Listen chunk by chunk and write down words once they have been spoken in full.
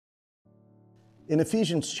In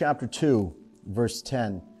Ephesians chapter 2, verse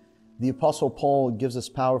 10, the Apostle Paul gives us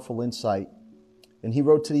powerful insight. And he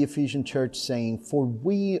wrote to the Ephesian church saying, "For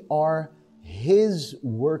we are His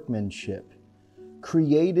workmanship,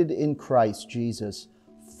 created in Christ Jesus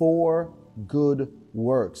for good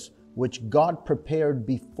works, which God prepared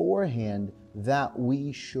beforehand that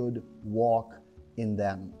we should walk in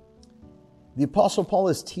them." The Apostle Paul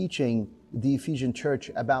is teaching the Ephesian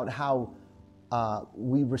church about how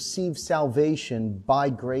we receive salvation by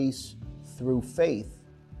grace through faith.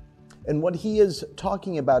 And what he is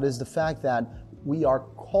talking about is the fact that we are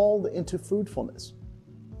called into fruitfulness.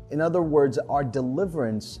 In other words, our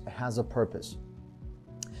deliverance has a purpose.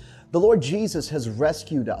 The Lord Jesus has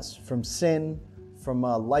rescued us from sin, from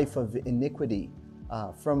a life of iniquity,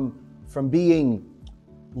 from being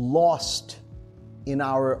lost in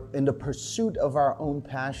the pursuit of our own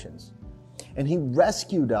passions. And He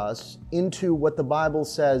rescued us into what the Bible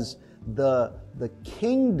says, the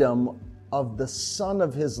kingdom of the Son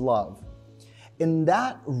of His love. In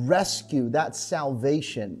that rescue, that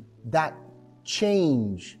salvation, that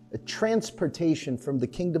change, a transportation from the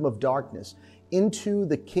kingdom of darkness into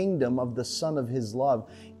the kingdom of the Son of His love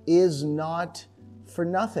is not for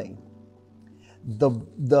nothing.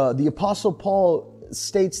 The Apostle Paul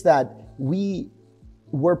states that we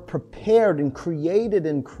were prepared and created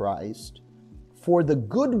in Christ for the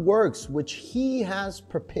good works which He has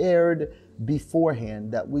prepared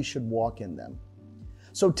beforehand that we should walk in them.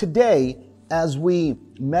 So today, as we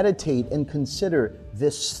meditate and consider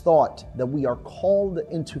this thought that we are called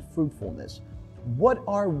into fruitfulness, what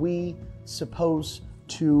are we supposed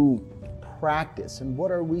to practice and what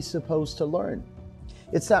are we supposed to learn?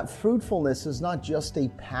 It's that fruitfulness is not just a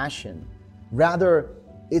passion, rather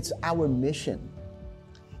it's our mission.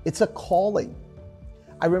 It's a calling.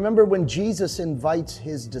 I remember when Jesus invites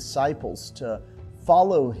His disciples to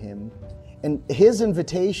follow Him, and His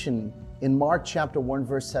invitation in Mark chapter 1,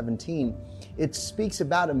 verse 17, it speaks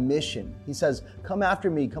about a mission. He says, "Come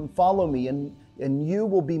after me, come follow me, and you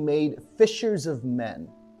will be made fishers of men."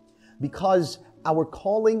 Because our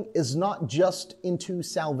calling is not just into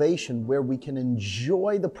salvation where we can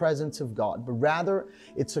enjoy the presence of God, but rather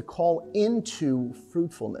it's a call into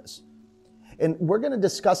fruitfulness. And we're going to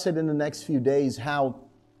discuss it in the next few days, how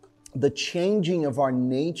the changing of our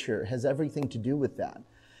nature has everything to do with that.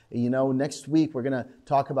 You know, next week we're going to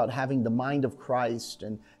talk about having the mind of Christ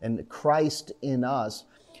and Christ in us.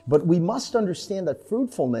 But we must understand that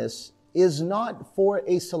fruitfulness is not for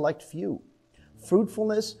a select few.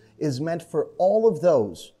 Fruitfulness is meant for all of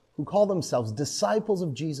those who call themselves disciples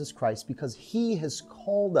of Jesus Christ because He has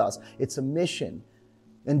called us. It's a mission.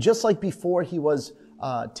 And just like before He was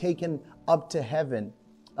taken up to heaven,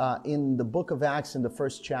 in the book of Acts, in the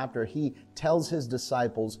first chapter, He tells His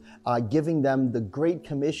disciples, giving them the Great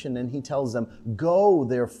Commission, and He tells them, "Go,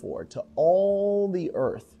 therefore, to all the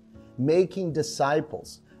earth, making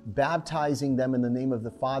disciples, baptizing them in the name of the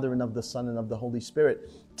Father and of the Son and of the Holy Spirit,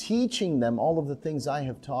 teaching them all of the things I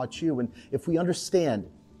have taught you." And if we understand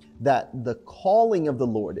that the calling of the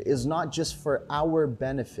Lord is not just for our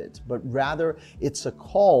benefit, but rather it's a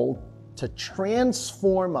call to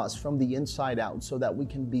transform us from the inside out so that we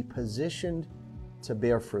can be positioned to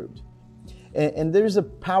bear fruit. And there's a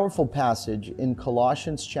powerful passage in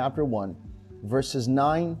Colossians chapter 1, verses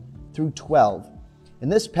 9 through 12. In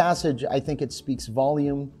this passage, I think it speaks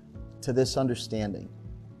volume to this understanding.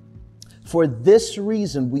 "For this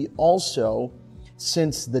reason we also,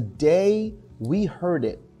 since the day we heard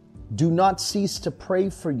it, do not cease to pray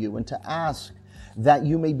for you and to ask that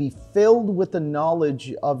you may be filled with the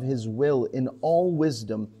knowledge of His will in all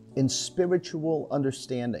wisdom, in spiritual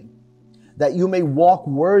understanding, that you may walk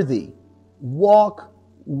worthy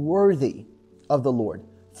of the Lord,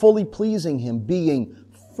 fully pleasing Him, being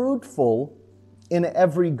fruitful in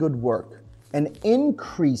every good work, and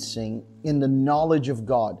increasing in the knowledge of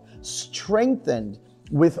God, strengthened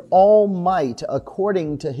with all might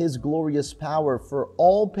according to His glorious power, for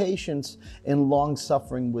all patience and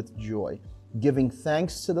long-suffering with joy, giving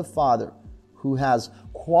thanks to the Father who has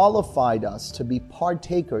qualified us to be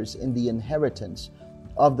partakers in the inheritance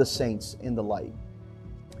of the saints in the light."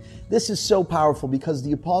 This is so powerful because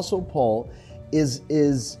the Apostle Paul is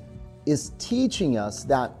teaching us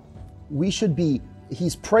that we should be,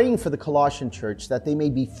 he's praying for the Colossian church that they may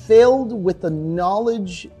be filled with the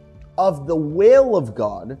knowledge of the will of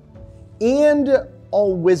God and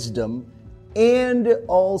all wisdom and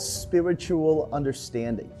all spiritual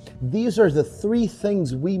understanding. These are the three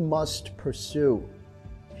things we must pursue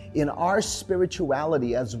in our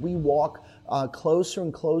spirituality as we walk closer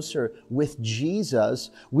and closer with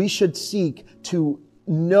Jesus. We should seek to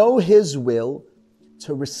know His will,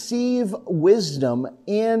 to receive wisdom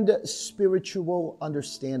and spiritual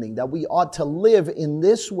understanding, that we ought to live in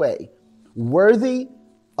this way, worthy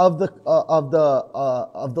of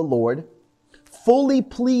the Lord, fully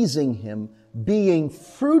pleasing Him, being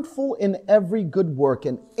fruitful in every good work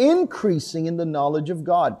and increasing in the knowledge of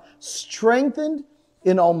God, strengthened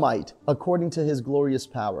in all might, according to His glorious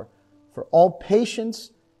power, for all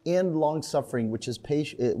patience and long suffering, which is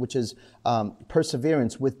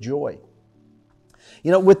perseverance with joy.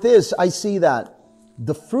 You know, with this, I see that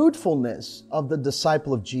the fruitfulness of the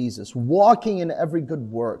disciple of Jesus, walking in every good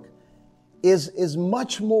work, is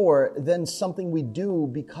much more than something we do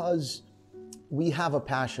because we have a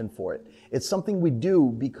passion for it. It's something we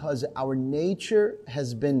do because our nature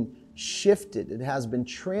has been shifted. It has been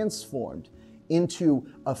transformed into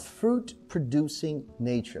a fruit-producing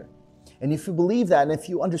nature. And if you believe that, and if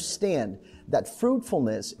you understand that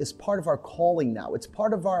fruitfulness is part of our calling now, it's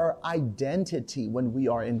part of our identity when we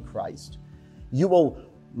are in Christ, you will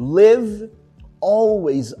live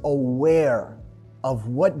always aware of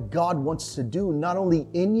what God wants to do, not only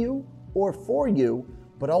in you or for you,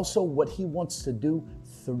 but also what He wants to do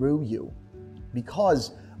through you.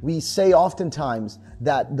 Because we say oftentimes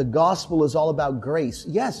that the gospel is all about grace.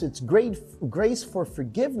 Yes, it's great grace for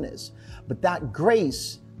forgiveness, but that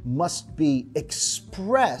grace must be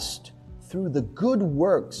expressed through the good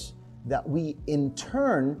works that we in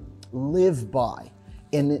turn live by.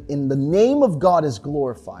 And in the name of God is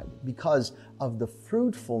glorified because of the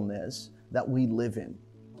fruitfulness that we live in.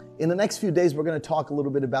 In the next few days, we're going to talk a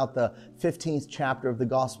little bit about the 15th chapter of the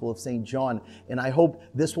Gospel of St. John, and I hope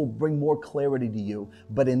this will bring more clarity to you.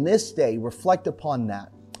 But in this day, reflect upon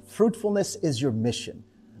that. Fruitfulness is your mission.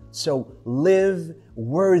 So live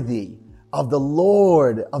worthy of the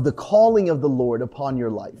Lord, of the calling of the Lord upon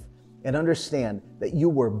your life, and understand that you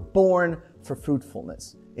were born for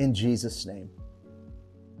fruitfulness. In Jesus' name.